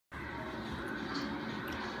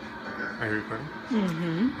Are you recording?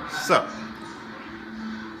 Mm-hmm. So,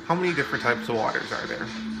 how many different types of waters are there?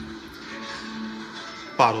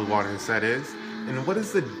 Bottled waters, that is. And what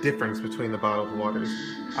is the difference between the bottled waters?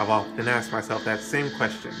 I've often asked myself that same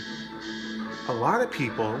question. A lot of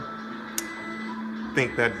people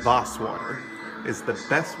think that Voss water is the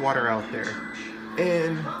best water out there.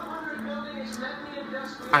 And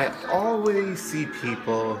I always see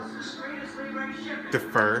people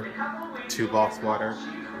defer to Voss water.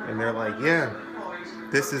 And they're like, yeah,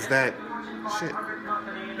 this is that shit.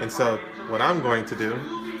 And so what I'm going to do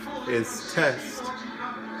is test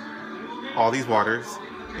all these waters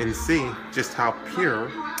and see just how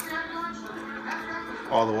pure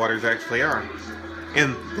all the waters actually are.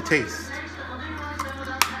 And the taste.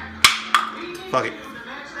 Fuck it.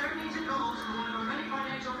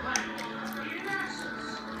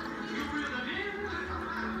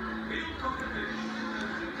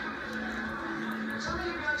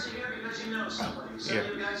 Yeah.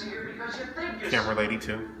 Camera lady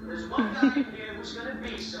too.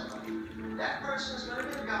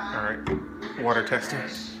 Alright. Water testing.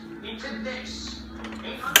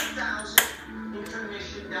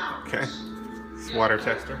 Okay. It's water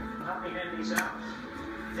tester.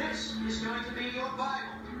 This is going to be your Bible.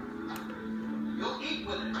 You'll eat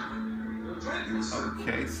with it. You'll drink with it.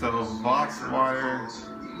 Okay, so Voss water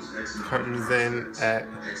comes in at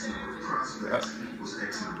X number of prospects equals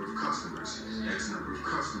X number of customers. X number of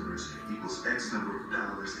customers equals X number of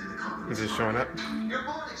dollars in the company. Is it showing up? Your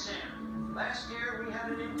board exam. Last year we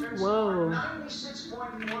had an intern Whoa.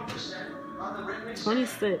 96.1% on the written exam.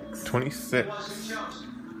 26. 26. Wasn't chosen.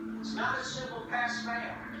 It's not a simple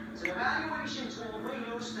pass-fail. It's an evaluation tool we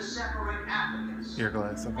use to separate applicants. Your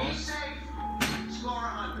glass of Be Voss. safe. Score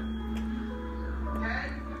 100. Okay?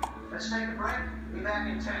 Let's take a break. Be back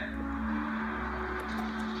in 10.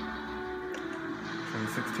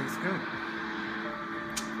 26 tastes good.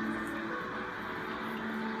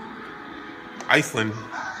 Iceland.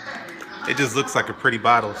 It just looks like a pretty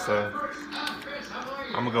bottle, so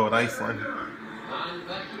I'm gonna go with Iceland.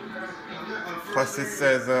 Plus it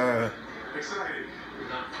says, I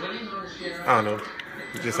don't know.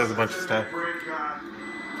 It just says a bunch of stuff.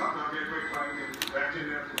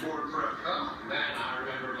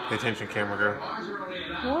 Pay attention, camera girl.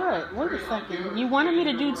 What? Wait a second. You wanted me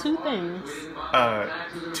to do two things.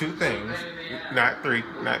 Two things, not three,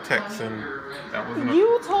 not text, and that wasn't.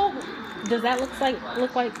 You told. Does that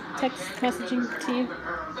look like text messaging to you?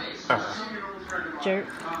 Jerk.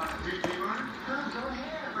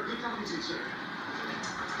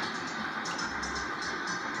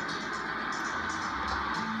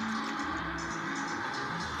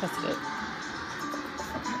 That's good.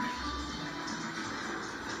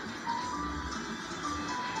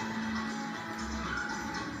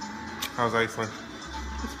 How's Iceland?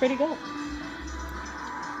 It's pretty good.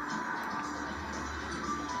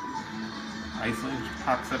 Iceland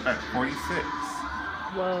pops up at 46.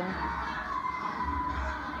 Whoa.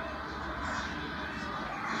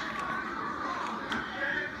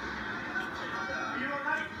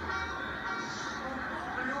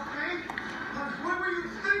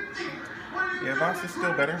 Yeah, Voss is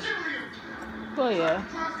still better. Well, yeah.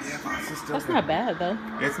 Yeah, Voss is still That's better. not bad, though.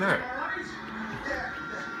 It's not.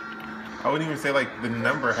 I wouldn't even say like the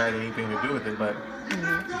number had anything to do with it, but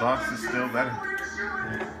Voss is still better.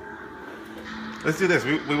 Let's do this.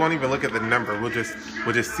 We won't even look at the number. We'll just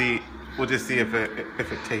see if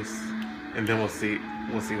it tastes, and then we'll see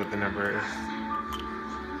what the number is.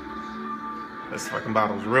 This fucking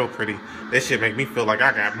bottle's real pretty. This shit make me feel like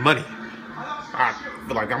I got money. I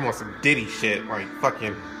feel like I'm on some Diddy shit, like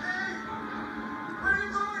fucking.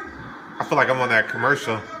 I feel like I'm on that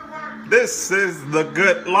commercial. This is the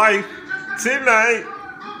good life tonight.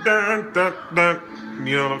 Dun, dun, dun.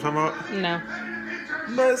 You know what I'm talking about? No.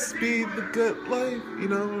 Must be the good life. You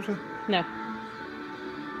know what I'm saying? No.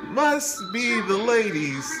 Must be the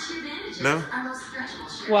ladies. No?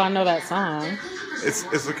 Well, I know that song.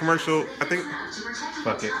 It's a commercial, I think.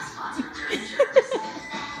 Fuck it.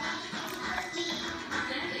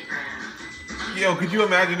 Yo, could you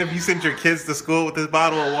imagine if you sent your kids to school with this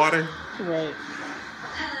bottle of water? Right.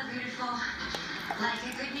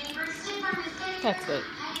 That's it.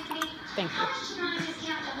 Thank you.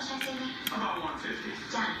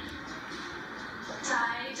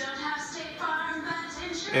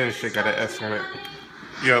 And this shit got an S on it.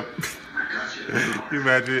 Yup. You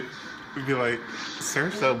imagine it? We'd be like, sir,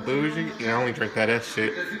 so bougie? Yeah, I only drink that S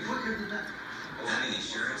shit. Having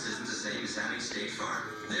insurance isn't the same as having State Farm.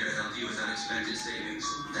 There to help you with unexpected savings.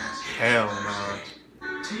 That's Hell no.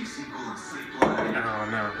 Takes equal and sleep line. Oh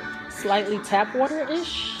no. Slightly tap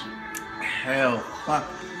water-ish. hell? Fuck.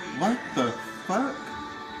 What the fuck?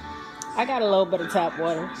 I got a little bit of tap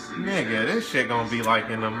water. Nigga, this shit gonna be like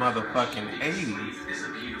in the motherfucking 80s.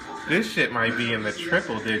 This shit might be in the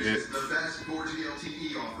triple digits. The best 4G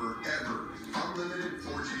LTE offer ever. Unlimited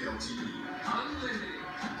 4G LTE. Unlimited.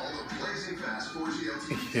 All the blazing fast 4G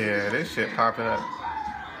LTE. Yeah, this shit popping up.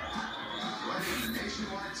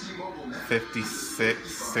 Nationwide T-Mobile net.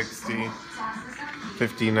 56, 60,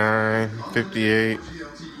 59, 58.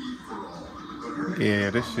 Yeah,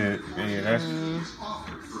 this shit. Yeah, that's.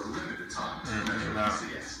 Offered for a limited time. Nah.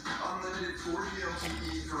 Unlimited 4G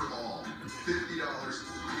LTE for all. $50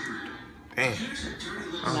 period. Damn.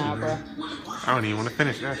 Nah, bro. I don't even want to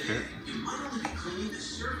finish that shit.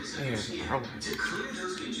 Damn.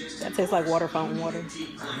 That tastes like water fountain water.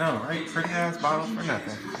 I know, right? Pretty ass bottle for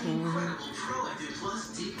nothing.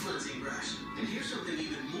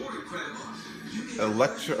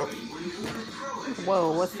 Electro.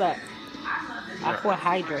 Whoa, what's that? Aqua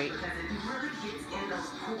Hydrate.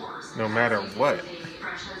 No matter what.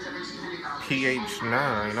 pH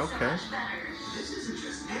 9. Okay.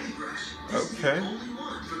 Okay.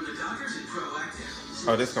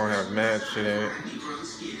 Oh, this gonna have mad shit in it.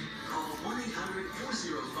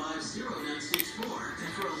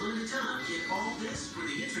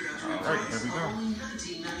 Alright, here we go.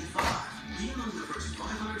 Be among the first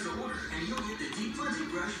 500 to order, and you'll get the deep cleansing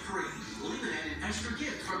brush free. We'll even add an extra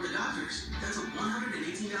gift from the doctors. That's a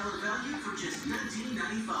 $118 value for just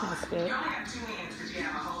 $19.95. That's good. You only have 2 hands because you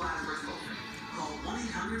have a whole lot of bristles. Call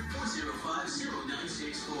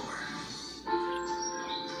 1-800-405-0964.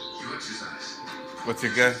 You exercise. What's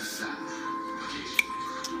your guess?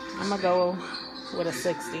 I'm gonna go with a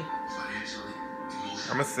 60. Financially,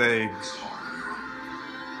 I'm gonna say it's hard on your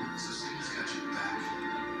own. So Stevens got your back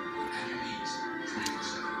and your knees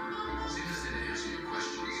 24/7. Stevens didn't answer your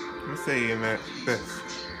questions. I'm gonna say in that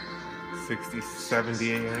 60,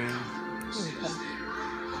 70 range.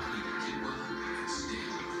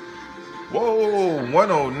 Whoa,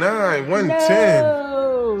 109, 110.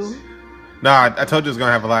 No! Nah, I told you it was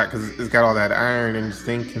gonna have a lot because it's got all that iron and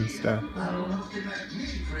zinc and stuff.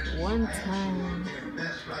 110.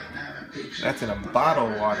 That's in a bottle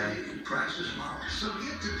of water. Prices small. So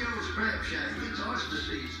get to Joe's Crab Shack. It's oyster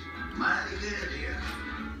season. Mighty good here.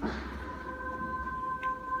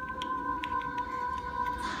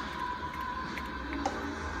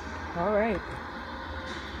 All right.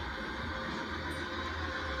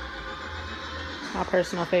 My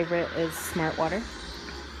personal favorite is Smart Water.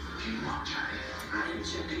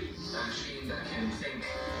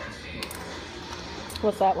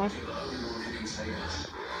 What's that one?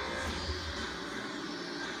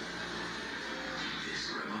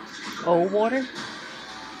 Owater?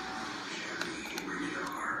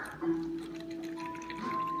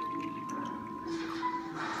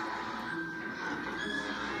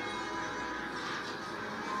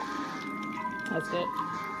 That's good.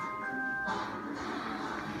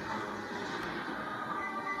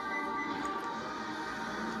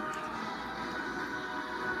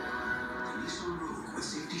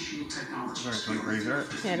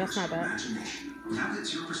 Yeah, that's not bad. Now get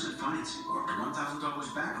 0% financing or up to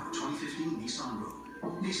 $1,000 back on the 2015 Nissan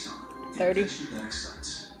Rogue. Nissan. 30. That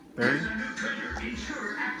excites. 30?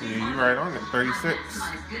 Yeah, you right on it. 36.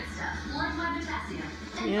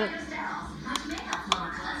 Yep.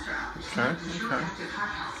 Okay, okay.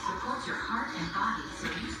 Supports your heart and body so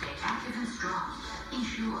you stay active and strong.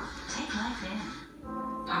 Ensure. Take life in.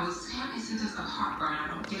 I was having symptoms of heartburn. I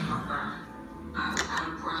don't get heartburn. I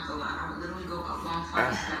would breath a lot. I would literally go up long flight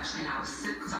of steps and I was sick because I